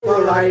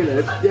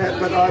related. Yeah,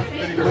 but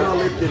when I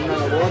lived in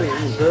Manawari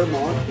in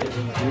Vermont,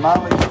 in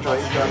Marley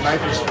Street,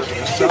 neighbours for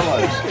the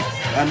Cellos.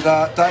 And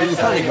they used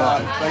to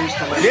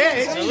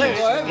live.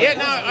 Yeah,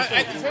 no,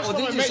 at the first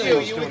time I met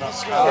you were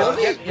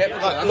describing.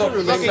 Look,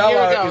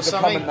 Cello is a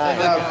common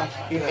name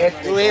in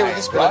ethnic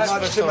names, right?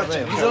 Because I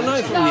know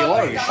from the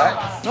Irish.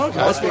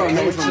 That's where I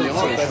know from the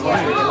Irish.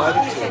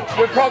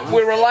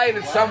 We're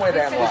related somewhere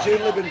down the line. Did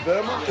you live in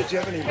Vermont? Did you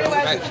have any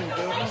relatives in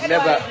Vermont?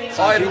 Never.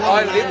 I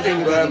lived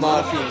in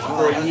Vermont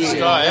for a year.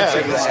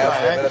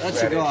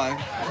 That's a guy.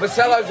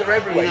 Marcellos are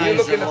everywhere. You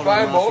look in the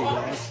phone book,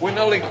 we're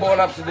nearly caught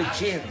up to the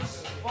chins.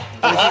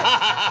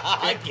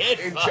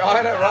 In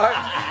China, right?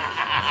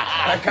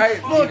 Okay.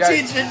 More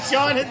chins in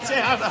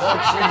Chinatown.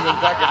 More chins in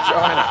fucking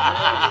China.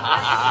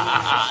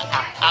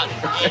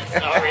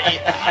 Sorry.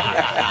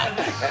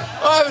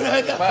 I haven't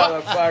heard that.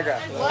 Motherfucker.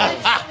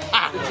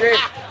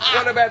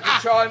 What about the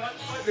China?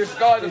 This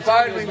guy, the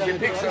phone rings, he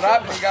picks it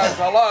up and he goes,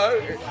 hello.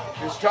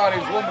 This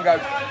Chinese woman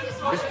goes,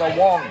 Mr.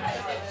 Wong.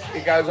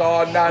 He goes,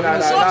 oh, no,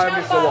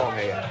 Mr. Wong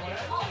here.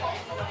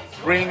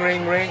 Ring.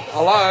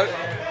 Hello,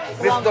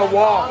 Mr.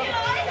 Wong.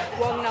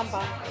 Wrong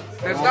number.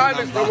 There's no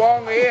Mr.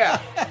 Wong here.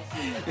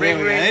 Ring.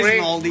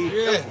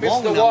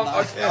 Mr. Wong,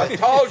 I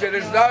told you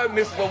there's no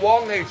Mr.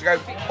 Wong here. She goes,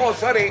 oh,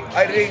 sorry,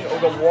 I ring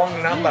the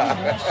Wong number.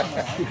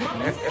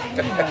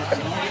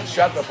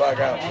 Shut the fuck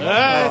up.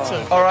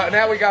 All right,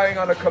 now we're going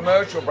on a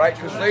commercial break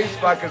because these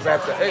fuckers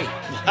have to eat.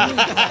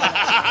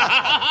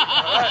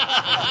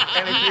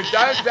 And if you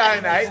don't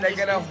donate, they're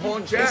going to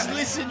haunt you. Just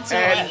listen to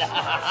it.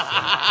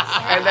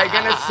 And they're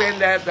going to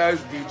send out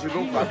those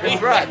digital fucking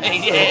drugs.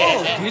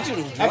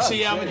 Digital drugs.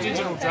 Actually, I'm a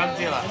digital drug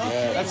dealer.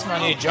 That's my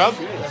new job.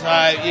 So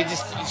you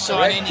just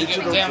sign in, you get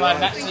download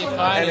an app to your phone.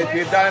 And if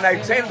you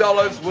donate $10,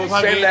 we'll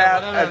send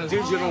out a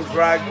digital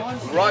drug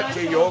right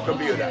to your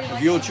computer.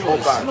 Of your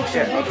choice.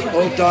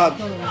 All done.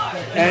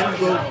 And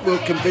we'll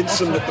convince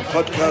them that the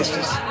podcast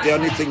is the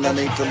only thing they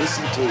need to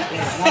listen to.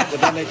 They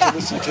don't need to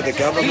listen to the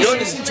government. You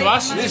listen to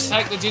us, you just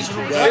take the digital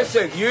drug.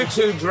 Listen, you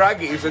two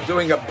druggies are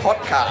doing a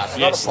podcast,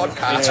 not a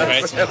podcast. That's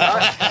right. It's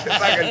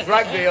like a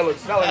drug dealer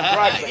selling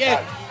drugs.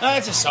 No,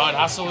 it's a side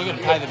hustle. We've got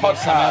to pay the bills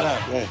somehow.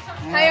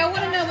 Hey, I want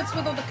to know what's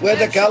with all the We're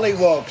the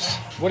gullywogs.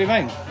 What do you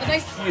mean? Are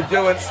they You're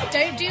doing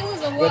dope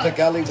dealers or We're what? the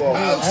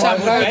gullywogs.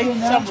 Some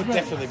would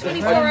definitely be.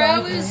 24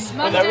 hours,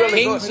 Monday? they're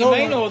really Kings, you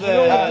mean, or the...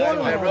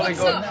 They're really What's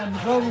good. up?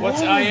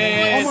 What's... Oh,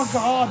 yeah. Oh my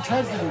God,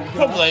 tragedy.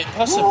 Probably,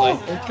 possibly.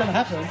 It's going to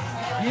happen.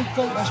 You've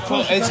got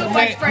Well,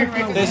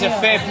 there's a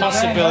fair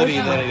possibility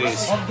that it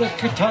is. Of the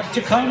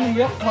Tacoma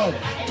Yacht Club.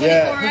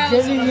 Yeah, We're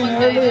getting in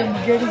early and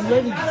we're getting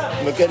ready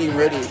we're getting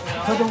ready.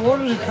 for the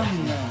water to come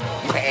in now.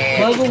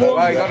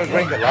 Well, you got to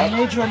drink it, I right?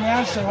 need to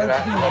announce the opening.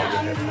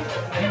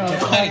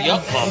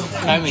 Yacht club.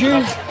 Comey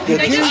June, club.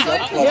 They just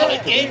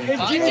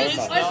opened June, It's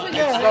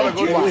not a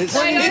good one. Is it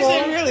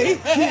really?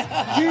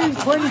 June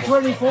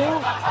 2024,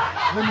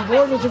 when the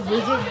waters have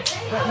risen,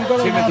 we've got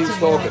to Timothy's announce it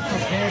talking. now.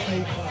 Prepare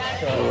people.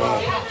 Oh,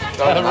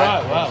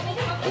 right, wow.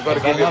 We've got to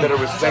give you a bit of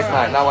respect,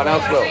 mate. No one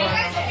else will.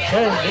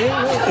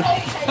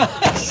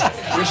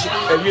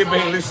 Have you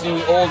been listening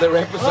to all their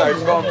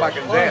episodes gone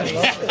fucking down? He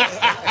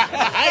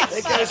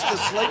goes to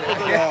sleep with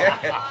the hour.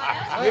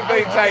 You've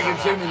been taking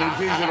too many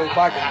digital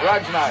fucking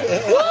drugs, mate.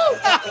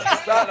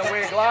 Starting to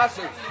wear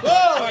glasses.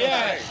 Oh,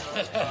 yeah.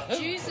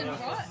 Jews and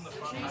what?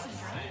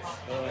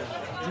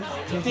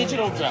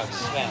 Digital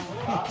drugs, man.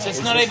 So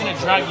it's not even a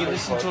drug, you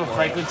listen to a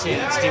frequency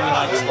that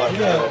stimulates like.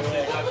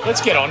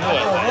 Let's get on to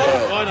it.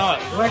 Why not?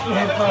 I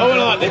would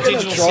like the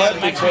digital sound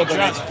that makes me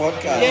drunk.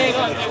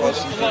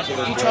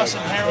 Yeah, you try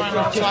some heroin,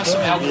 try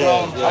some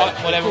alcohol,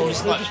 whatever it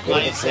was like,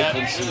 lay it down.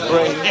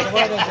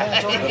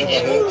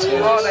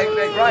 Oh,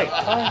 they're great.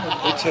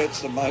 Which hurts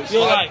the most.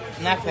 You're like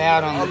nap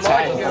out on the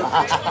table.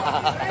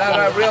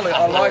 No, really,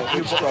 I like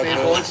your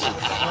voices.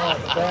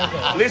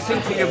 Listen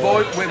to your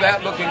voice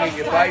without looking at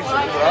your faces,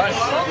 right?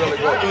 It's really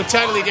good. You're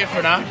totally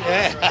different, huh?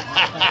 Yeah.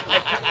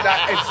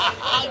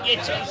 I'll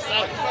get you.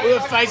 We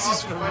have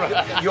faces for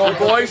Your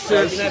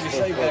voices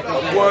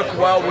work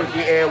well with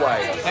your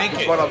airways. Thank is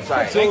you. what I'm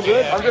saying. It's all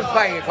good. I'm just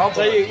paying a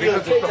compliment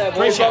because if I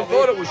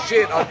thought it was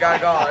shit, I'd go,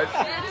 guys,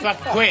 Fuck,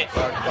 quit.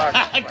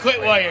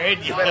 Quit while you're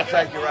in. you better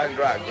take your own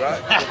drugs,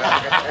 right?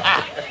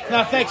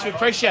 No, thanks. We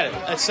appreciate it.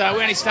 It's, we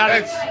only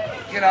started. It's,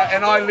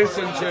 and I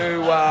listen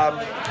to,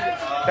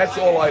 that's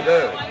all I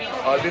do.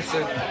 I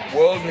listen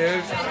world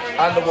news,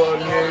 underworld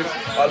news.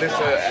 I listen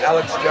to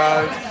Alex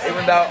Jones,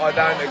 even though I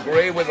don't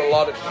agree with a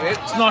lot of shit.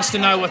 It's nice to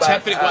know what's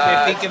happening, what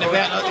they're thinking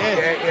about.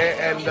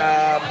 And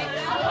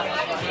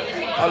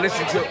I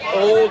listen to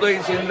all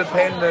these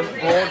independent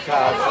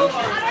broadcasters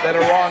that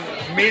are on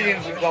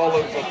millions of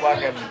dollars of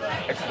fucking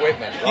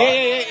equipment,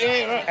 right?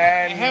 Yeah, right.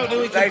 And how do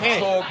we they compare?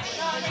 talk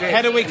shit.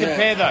 How do we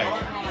compare, though?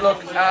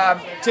 Look,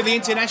 to the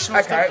international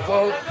okay, stuff?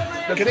 well,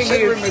 the thing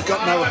Considering is, we've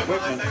got no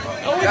equipment.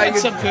 Oh, we've got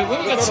some good.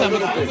 We've got some.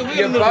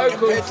 your vocals,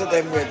 Compared to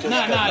them, we're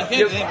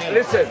just...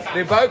 listen,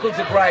 the vocals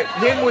are great.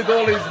 Him with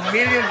all his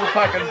millions of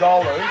fucking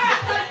dollars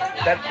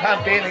that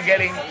pump in and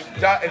getting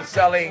and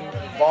selling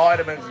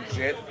vitamins and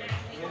shit.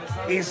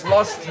 he's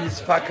lost his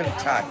fucking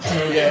touch.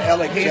 Yeah,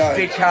 Alec Jones.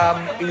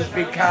 He's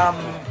become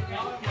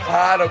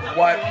part of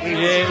what he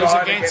was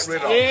trying to get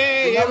rid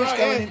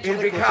of.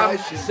 He's become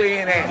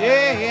CNN.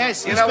 Yeah,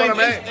 yes. You know what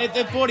I mean?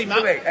 They brought him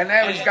up. And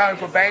now he's going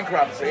for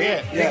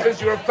bankruptcy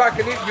because you're a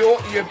fucking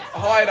idiot. You've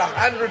hired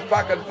 100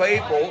 fucking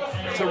people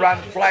to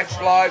run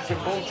flashlights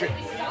and bullshit.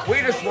 We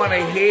just want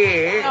to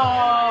hear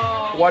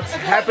what's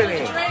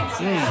happening.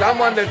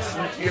 Someone that's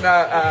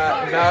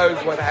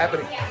knows what's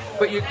happening.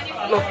 But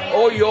look,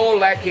 all you're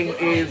lacking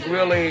is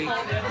really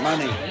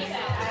Money.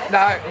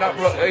 no,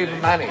 not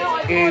even money.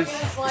 Is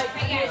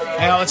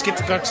Now let's get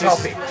to Cox's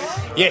topics.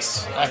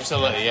 Yes,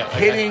 absolutely. Yeah. Okay.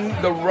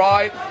 Hitting the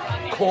right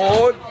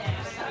chord.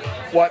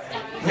 What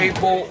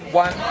people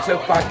want to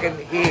fucking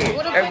hear.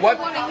 What do And people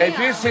want to hear? if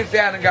you sit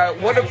down and go,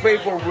 what do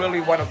people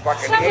really want to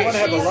fucking want to hear?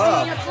 have a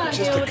laugh. It's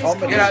just a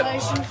comedy. You know,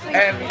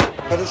 and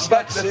But it's but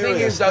not the thing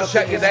serious. is, they'll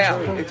shut you Nothing is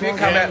down. true. If you come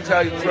out and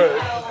tell the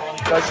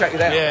truth, they'll shut you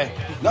down. Yeah.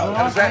 No,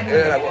 Understand?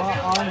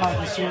 I'm not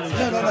the serious.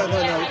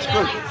 no, it's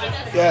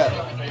good.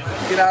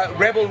 Yeah. You know,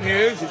 Rebel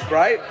News is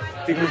great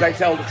because they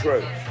tell the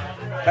truth.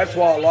 That's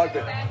why I like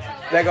it.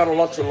 They got a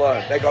lot to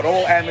learn. They got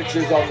all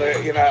amateurs on the,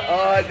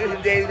 this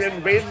is David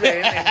in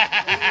Brisbane.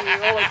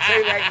 All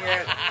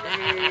the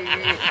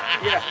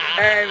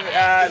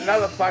and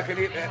another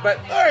fucking, but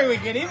Sorry, we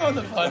get him on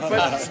the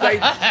podcast.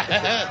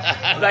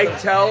 they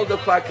tell the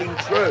fucking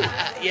truth.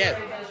 Yeah.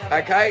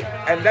 Okay?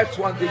 And that's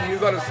one thing you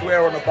got to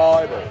swear on the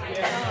Bible.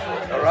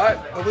 All right?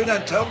 But we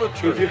don't tell the If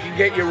truth. you can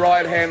get your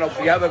right hand off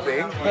the other thing,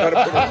 you got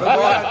to put it on the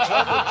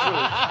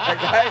right.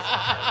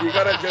 Okay? You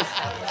got to just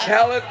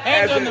tell it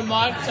Hand as on it. the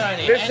mic,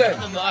 Tony. Listen,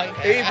 Hand on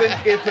the mic. even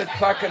if it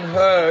fucking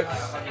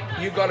hurts,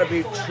 you got to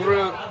be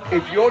true.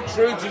 If you're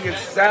true to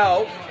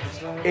yourself,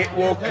 it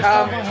will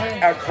come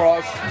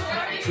across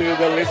to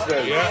the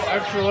listeners. Yeah,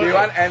 absolutely.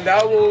 And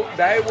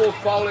they will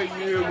follow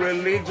you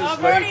religiously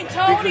I've already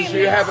told because him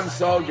you this. haven't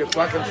sold your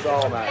fucking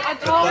soul, mate. I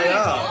told They him.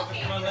 are.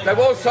 They've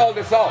all sold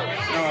their soul. No,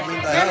 I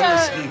mean, they are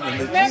listening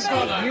religiously.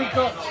 You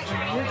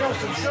got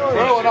some stories.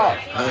 True or not?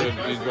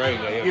 He's great.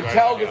 Yeah, You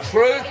tell the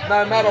truth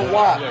no matter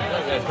what.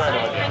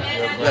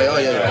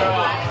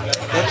 Yeah.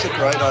 That's a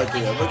great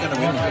idea. We're going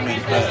to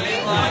implement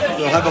that.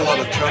 We'll have a lot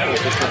of trouble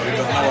because we've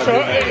got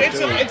no idea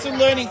what It's we're doing. a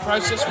learning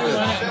process. We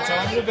learn it in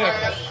time.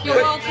 Rebecca. You're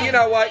But welcome. you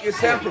know what? You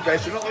sound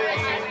professional.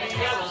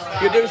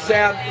 You do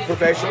sound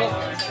professional.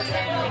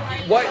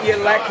 What you're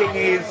lacking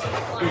is,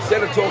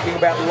 instead of talking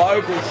about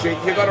local shit,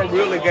 you've got to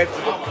really get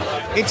to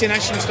the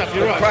International stuff.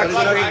 You're right. crux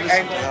But of it it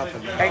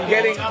doesn't and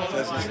getting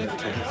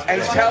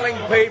and telling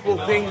people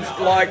things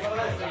like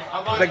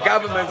the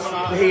government's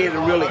here to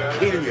really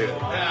kill you.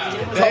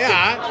 They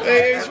are.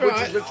 It's Which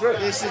right. is the truth.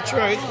 It's the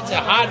truth. It's a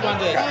hard one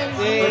to.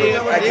 They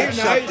don't want to get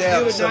shut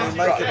down, so we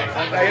make it.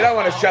 Now, you don't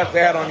want to shut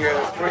down on your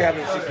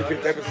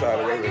 365th episode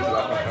or whatever it's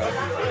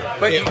like.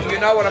 But you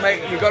know what I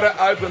mean? You've got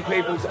to open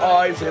people's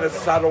eyes in a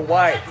subtle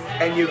way.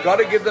 And you've got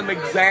to give them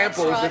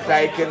examples that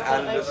they can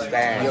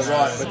understand. You're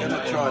right, we're going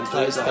to try and do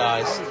Close that.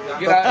 thighs.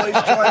 You But know,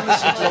 please try and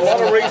listen it's a to lot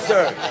all of of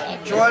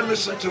research. Try and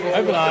listen to all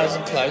Open of eyes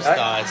them. and closed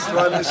eyes.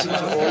 Try and listen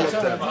to all of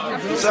them.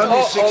 It's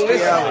only 60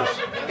 listen. hours.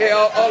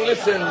 Yeah, I'll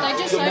listen They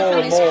just to more open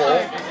and this more.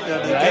 Coke. Yeah,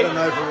 they get an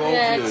overall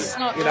Yeah, view. it's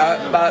not. You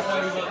know, but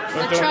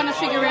They're trying to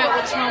figure out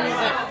what's wrong with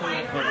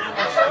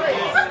it.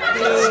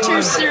 It's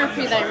too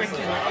syrupy, they reckon.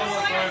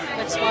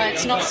 That's why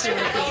it's not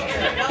syrupy.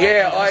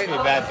 yeah, It'll be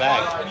a bad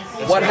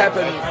bag. what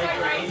happened?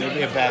 It'll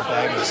be a bad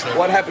bag.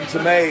 What happened to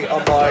me on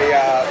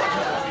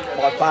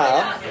my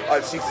farm? I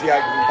had 60 acres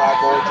in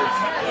Park Orchards.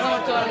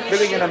 Oh, God.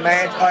 Living in a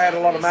mansion, I had a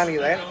lot of money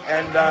then,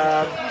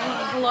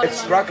 and it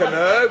struck a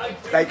nerve.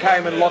 They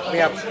came and locked me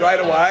up straight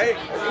away.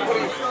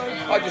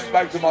 I just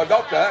spoke to my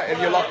doctor, and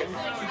you lock it.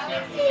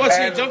 What's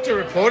your And- doctor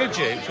reported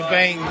you for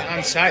being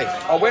unsafe?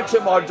 I went to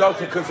my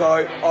doctor because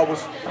I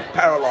was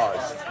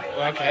paralysed.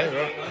 Okay,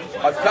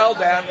 right. I fell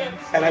down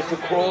and had to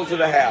crawl to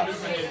the house,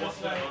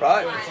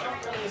 right?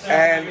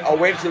 And I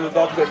went to the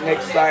doctor the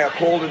next day. I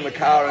called in the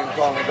car and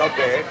finally got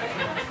there.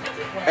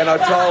 And I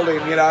told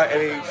him,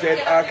 and he said,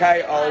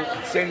 okay, I'll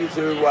send you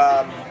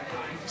to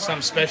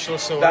Some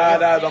specialist or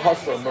whatever. the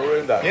hospital,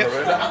 Maroondah. Yep.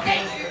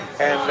 Maroondah.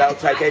 And they'll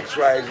take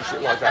x-rays and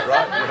shit like that,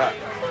 right?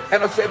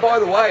 And I said, by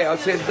the way,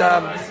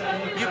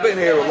 you've been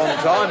here a long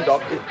time,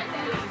 doctor.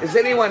 Has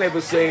anyone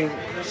ever seen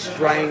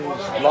strange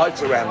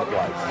lights around the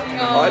place?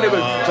 I never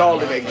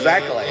told him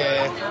exactly,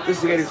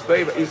 just to get his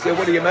fever. He said,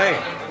 what do you mean?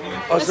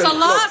 I That's said, the "Look,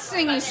 last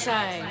thing you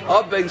say.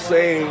 I've been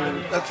seeing,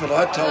 That's what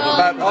I told them.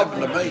 But What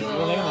happened to me?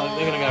 Well,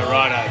 they're going to go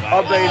right over.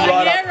 I've been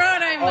right yeah, up,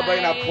 righto, I've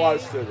been up mate.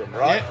 close to them,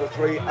 right, Yeah.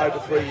 for over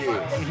 3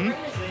 years.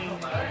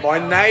 My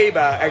neighbour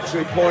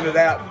actually pointed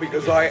out,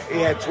 because he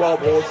had 12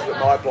 horses at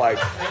my place,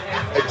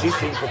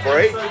 adjusting for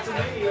free,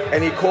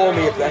 and he called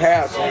me at the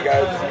house and he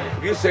goes,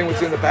 have you seen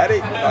what's in the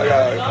paddock? I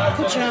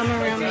go, Put your arm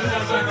around me.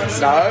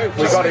 no,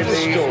 we got in This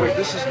story, the,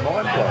 this is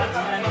mind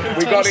blowing.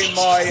 we got in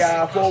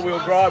my four-wheel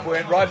drive, we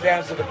went right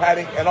down to the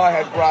paddock, and I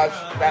had grass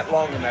that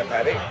long in that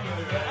paddock,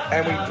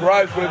 and we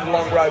drove through the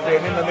long road there,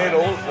 and in the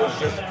middle was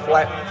just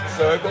flat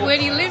circle. Where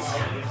do you live?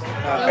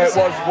 It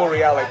was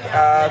Borealic.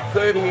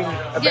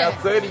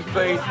 30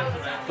 feet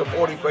to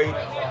 40 feet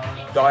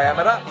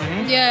diameter.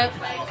 Yeah.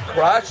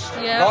 Crushed,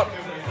 Yeah. not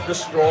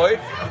destroyed,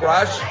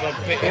 crushed.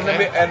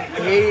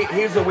 And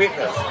he's a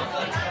witness.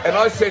 And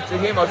I said to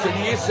him,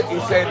 he said,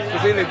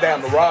 because he lived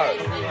down the road.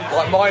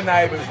 Like, my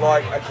neighbour's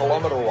like a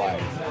kilometre away.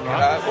 You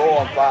know, we're all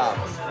on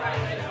farms.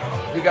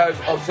 He goes,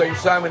 I've seen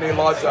so many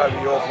lights over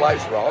your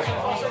place, Rob.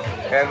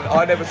 And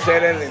I never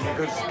said anything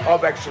because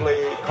I've actually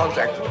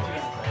contacted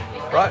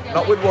him. Right?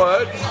 Not with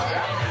words.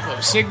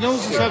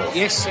 Signals?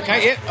 Yes,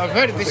 okay, yeah, I've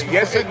heard of this before.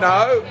 Yes and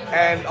no.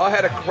 And I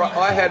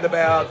had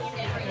about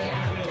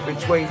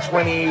between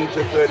 20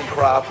 to 30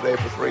 craft there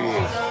for 3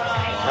 years.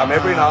 Come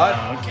every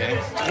night. Okay.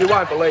 You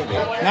won't believe me.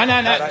 No.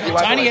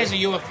 Tony has a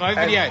UFO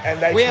video.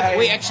 And we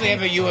actually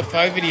have a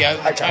UFO video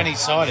that Tony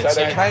sighted. So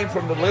they came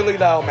from the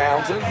Lilydale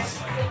Mountains,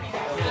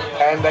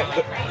 and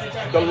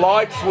the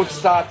lights would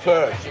start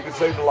first. You can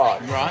see the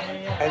lights. Right.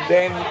 And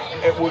then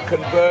it would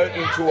convert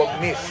into a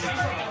mist.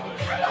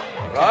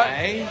 Right?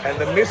 Okay. And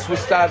the mist would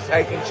start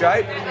taking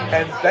shape,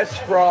 and that's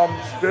from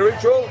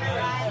spiritual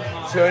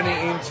turning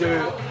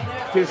into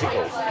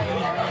physical.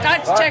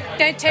 That's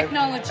their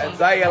technology. And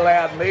they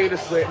allowed me to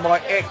sleep. My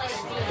ex,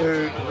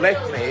 who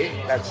left me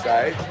that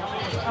stage,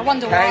 I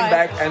wonder came why.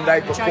 back and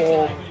they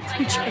performed.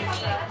 I'm joking.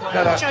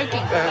 No. I'm joking.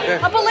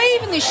 I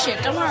believe in this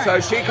shit, don't worry. So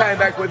she came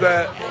back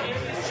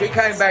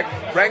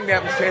rang me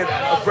up and said,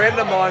 a friend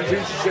of mine's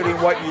interested in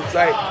what you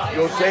say,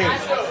 you're saying.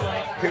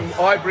 Can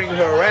I bring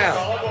her around?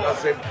 I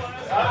said,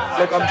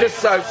 look, I'm just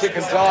so sick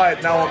and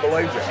tired, no one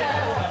believes you.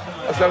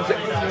 So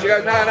she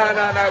goes, no,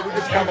 we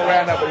just come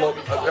around and have a look.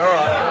 I said, all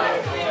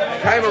right.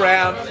 Came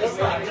around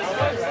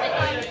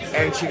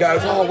and she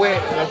goes, oh, where?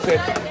 And I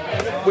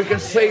said, we can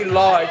see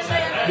lights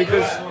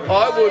because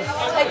I was...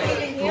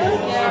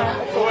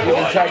 You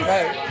can take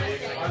that.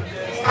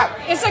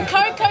 Is it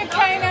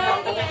cocaine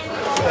now?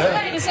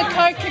 Is it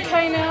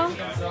cocaine now?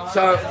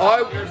 So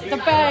The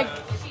bag.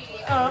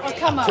 Oh,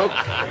 come on. The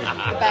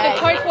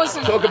coke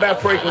wasn't... Talk about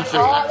frequency.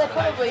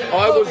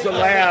 I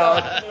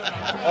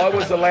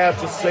was allowed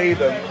to see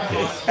them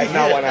and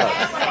no one else.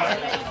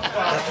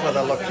 That's why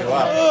they locked you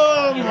up.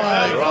 Oh, my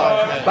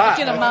God. But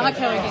Get a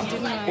Marco again,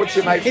 didn't I? what's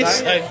your mate's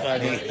It's name? so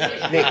funny.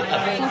 Nick.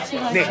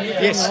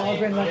 Yes.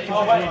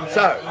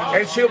 So,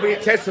 and she'll be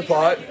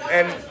testified,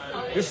 and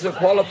this is a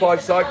qualified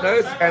psych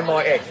nurse, and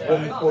my ex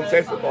will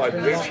testify to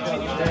this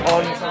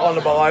on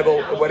the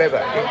Bible, whatever,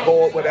 in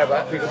court,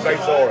 whatever, because they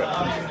saw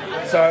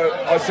it. So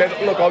I said,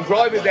 look, I'll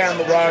drive you down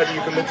the road, and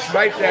you can look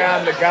straight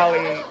down the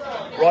gully,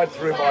 right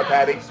through my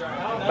paddocks.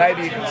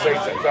 Maybe you can see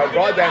something. So I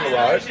drive down the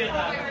road,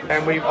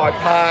 and I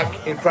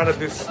park in front of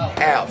this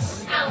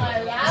house,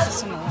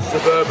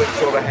 suburban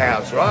sort of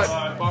house, right?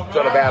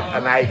 Got about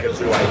an acre,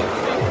 2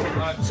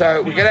 acres.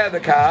 So we get out of the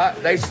car,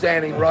 they're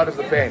standing right at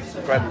the fence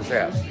in front of this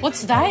house.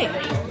 What's they?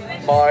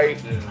 My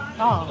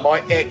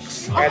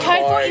ex and I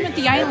thought you meant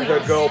the and her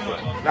aliens.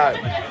 girlfriend.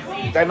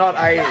 No, they're not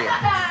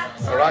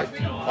aliens. All right,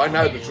 I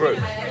know the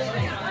truth.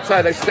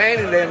 So they're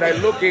standing there and they're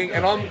looking,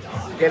 and I'm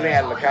getting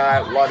out of the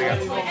car, lighting up.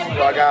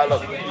 So I go,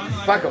 look,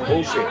 fucking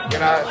bullshit, you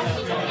know.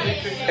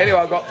 Anyway,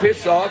 I got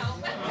pissed off,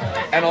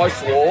 and I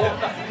swore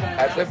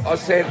at them. I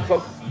said, for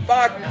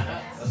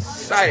fuck's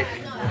sake.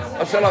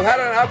 I said, I've had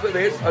enough of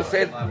this. I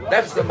said,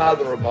 that's the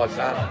mother of my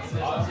son.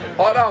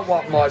 I don't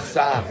want my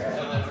son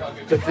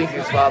to think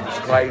his father's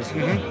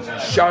crazy.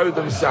 Show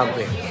them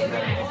something.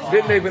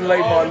 Didn't even leave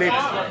my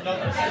lips.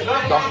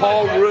 The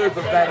whole roof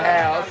of that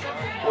house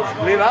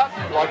was lit up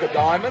like a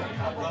diamond.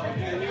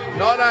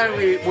 Not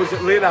only was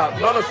it lit up,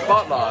 not a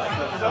spotlight,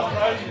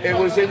 it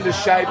was in the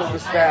shape of the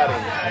spouting,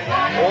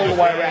 all the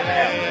way around the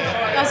house.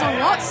 As a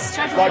what?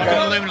 Like It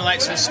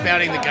illuminates the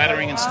spouting, the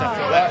guttering and stuff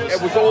like that.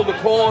 it was all the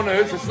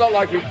corners. It's not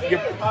like you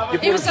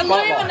put It was a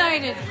spotlight.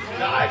 illuminated.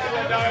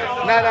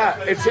 No,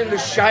 it's in the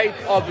shape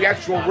of the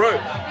actual roof.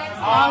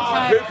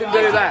 Okay. Who can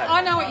do that?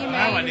 I know what you mean.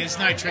 No one, there's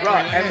no trickery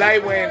Right, there.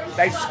 and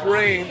they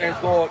screamed and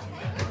thought,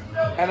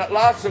 and it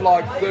lasted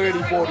like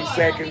 30, 40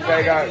 seconds.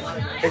 They go,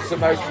 it's the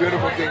most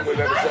beautiful thing we've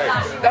ever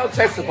seen. They'll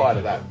testify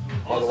to that,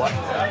 by the way.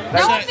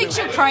 No one thinks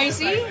you're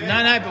crazy. No, but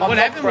I'm what not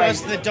happened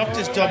was crazy. the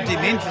doctors dobbed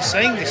him in for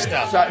seeing this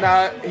stuff. So,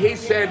 no, he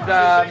said,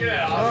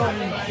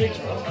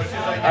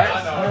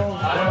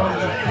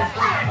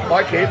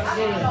 my kids,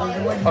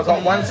 I've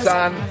got one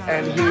son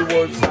and he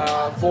was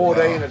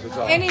 14 at the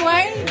time.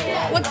 Anyway,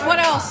 what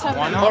else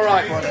happened? All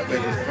right. We're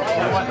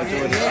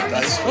doing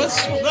this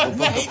today. We'll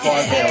book a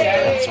 5-hour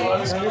dance.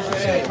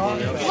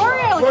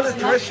 L'Oreal. What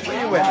address were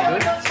you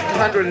at?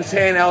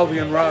 110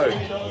 Albion Road.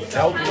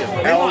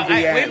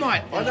 We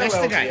might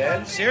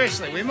investigate.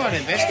 Seriously, we might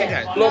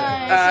investigate. Look,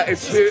 No,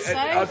 it's is it huge. safe?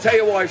 I'll tell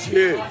you why it's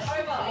huge.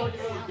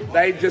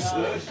 They just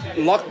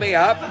locked me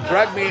up,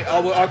 dragged me.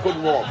 I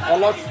couldn't walk. I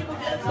lost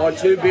my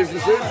 2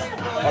 businesses.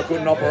 I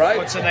couldn't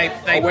operate. So they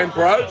I went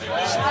broke.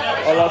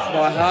 I lost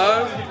my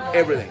home,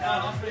 everything.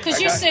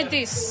 Because you said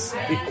this.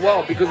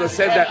 Well, because I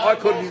said that I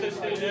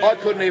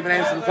couldn't even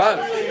answer the phone.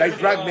 They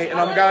dragged me, and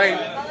I'm going.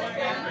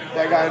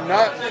 They go, no.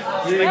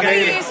 How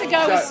many years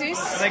ago was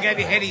this? They gave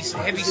you heavy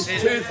set.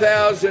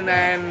 2000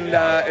 and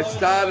it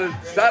started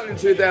in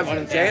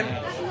 2010.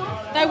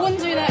 They wouldn't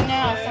do that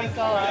now, thank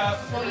God.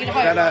 Well, you'd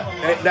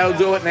hope. They'll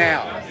do it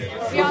now.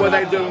 Look what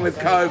they're doing with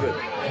COVID.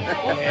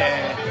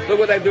 Look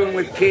what they're doing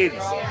with kids.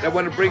 They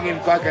want to bring in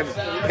fucking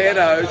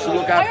pedos to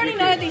look They after already your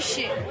know kids. this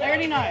shit. They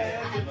already know.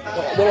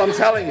 Well, I'm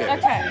telling you.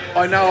 Okay.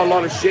 I know a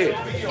lot of shit.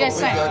 Yes,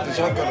 same. Because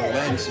I've got a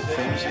lens of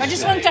things. I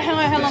just wanted to know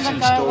how long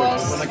ago it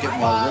was. When I get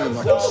my room,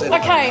 I can set it.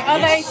 Okay, are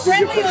they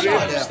friendly or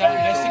not? Start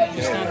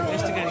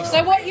investigating.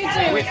 So what you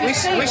do if you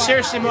see We one?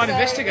 seriously might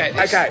investigate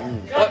this. Okay,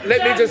 well,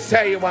 let me just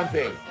tell you one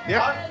thing.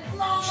 Yeah.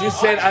 She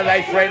said, are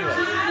they friendly?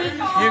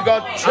 You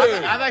got two.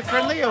 Are they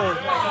friendly or?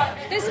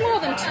 There's more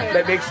than two.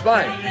 Let me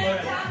explain.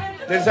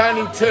 There's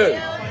only two.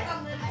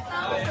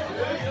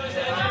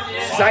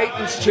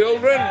 Satan's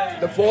children,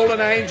 the fallen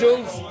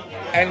angels,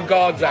 and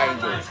God's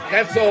angels.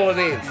 That's all it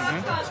is.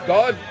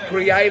 God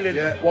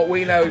created what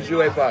we know as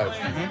UFOs.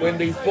 When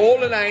the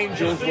fallen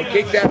angels were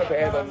kicked out of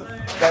heaven,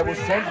 they were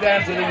sent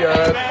down to the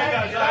earth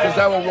because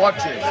they were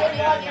watchers,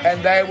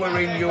 and they were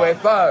in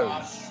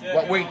UFOs.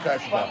 What we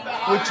classify,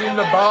 which in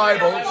the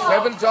Bible,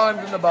 7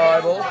 times in the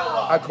Bible,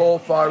 are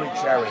called fiery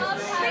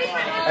chariots.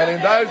 And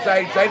in those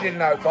days, they didn't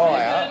know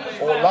fire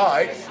or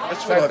light.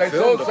 That's So what if they I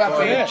filmed, saw the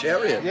fiery something,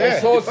 chariot. they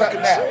saw You something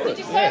fucking saw out. it. Did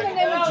you say the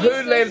name of Who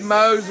Jesus? led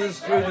Moses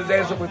through the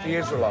desert with the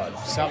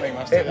Israelites? Something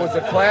must have It was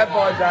a cloud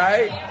by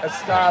day, a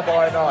star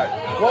by night.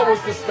 What was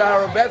the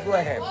Star of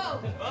Bethlehem?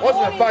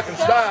 Wasn't a fucking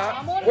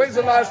star. When's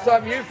the last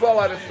time you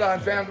followed a star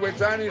and found where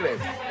Tony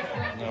lived?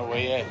 No, well,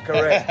 yeah.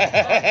 Correct.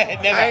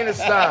 Never. Ain't a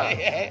star.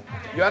 Yeah.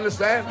 You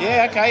understand?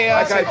 Yeah, okay,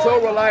 yeah. Okay, it's all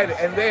related.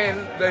 And then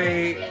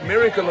the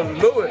miracle of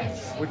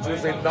Lourdes, which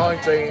was in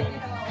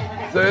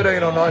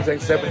 1913 or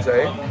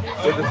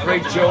 1917, with the 3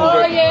 children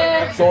Oh,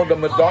 yeah. saw the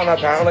Madonna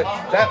apparently.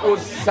 That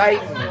was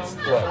Satan's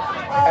work.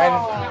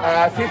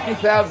 And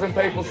 50,000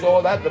 people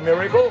saw that, the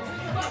miracle,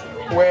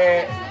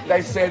 where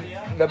they said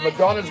the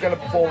Madonna's going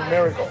to perform a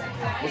miracle.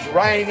 It was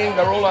raining,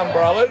 they're all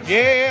umbrellas.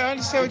 Yeah, I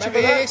understand what you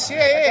mean. Remember Yes, that?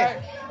 yeah, yeah.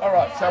 Okay. All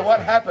right, so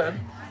what happened?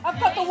 I've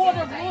got the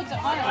water of Lourdes at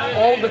home.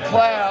 All the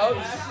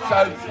clouds,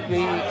 so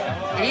the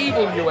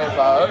evil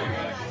UFO,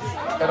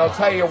 and I'll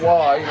tell you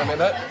why in a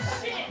minute,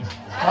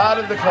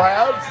 parted the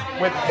clouds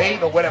with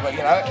heat or whatever, you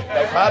know,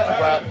 they parted the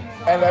cloud,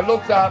 and they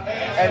looked up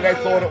and they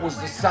thought it was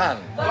the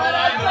sun. It's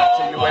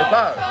a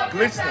UFO,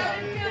 glistening.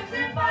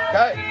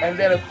 Okay, and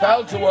then it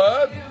fell to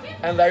earth,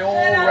 and they all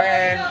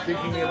ran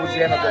thinking it was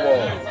the end of the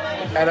world.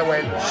 And it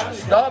went,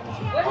 stop,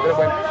 and it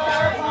went.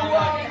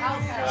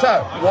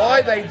 So,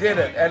 why they did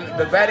it, and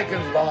the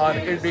Vatican's behind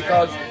it, is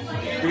because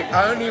the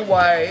only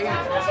way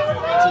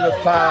to the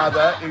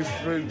Father is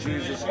through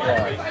Jesus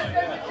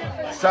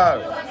Christ.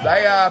 So,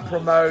 they are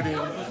promoting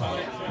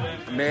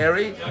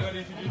Mary,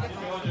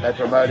 they're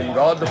promoting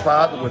God the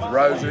Father with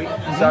rosary,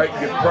 so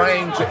you're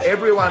praying to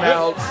everyone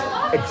else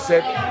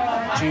except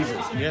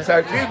Jesus. So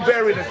if you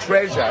buried a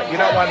treasure, you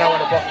don't want to know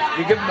what it is.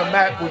 You give them a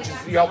map, which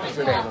is the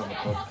opposite end.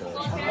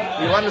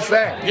 You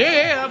understand?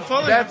 Yeah, I'm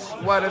following. That's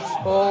what it's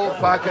all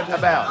fucking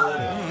about.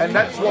 And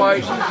that's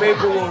why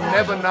people will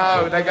never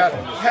know. They go,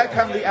 how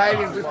come the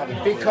aliens?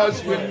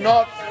 Because you're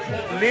not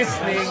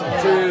listening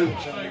to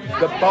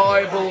the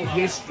Bible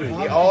history,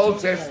 the Old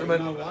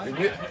Testament.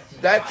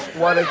 That's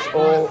what it's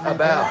all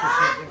about.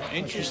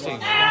 Interesting.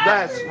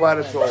 That's what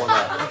it's all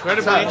about.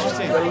 Incredibly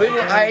interesting. The little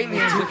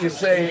aliens that you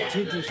see,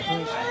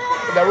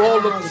 they all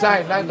look the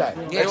same, don't they?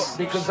 Yes.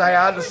 Because they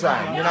are the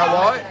same. You know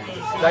why?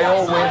 They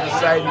all wear the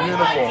same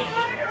uniform.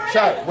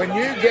 So when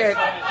you get,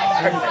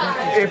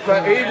 if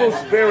an evil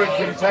spirit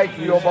can take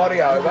your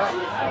body over,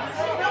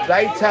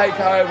 they take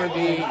over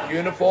the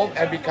uniform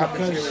and become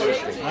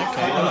materialistic.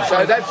 Okay.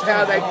 So that's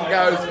how they can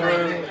go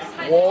through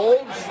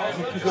walls,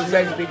 because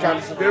they can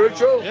become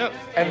spiritual,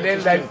 and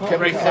then they can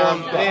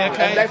become,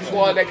 and that's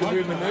why they can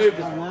do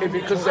maneuvers,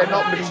 because they're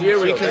not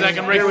material. Because they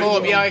can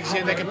reform,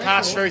 they can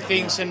pass through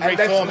things and and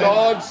reform.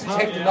 that's God's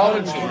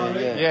technology.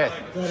 Yeah.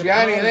 It's the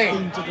only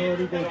thing.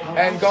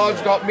 And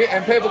God's got me.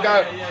 And people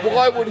go,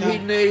 why would he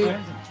need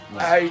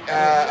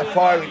a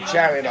fiery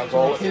chariot, I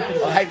call it?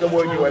 I hate the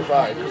word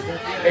UFO.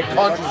 It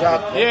conjures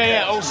up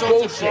All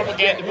sorts of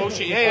propaganda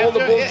bullshit. Yeah, all the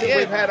bullshit yeah.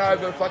 we've had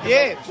over fucking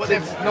Well,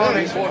 since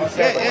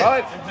 1947,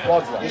 right?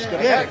 Was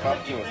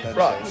that?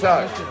 Right,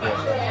 so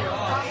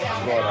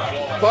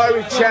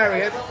fiery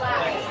chariot.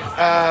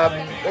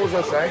 What was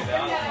I saying?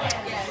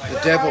 The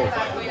devil.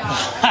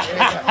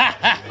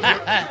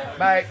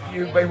 Mate,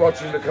 you've been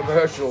watching the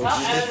commercials.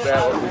 You missed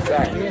out what we're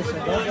saying.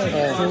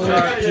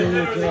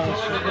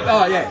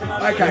 Oh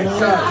yeah. Okay.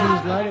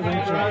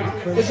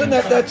 So Isn't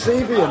that's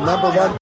Evian, #1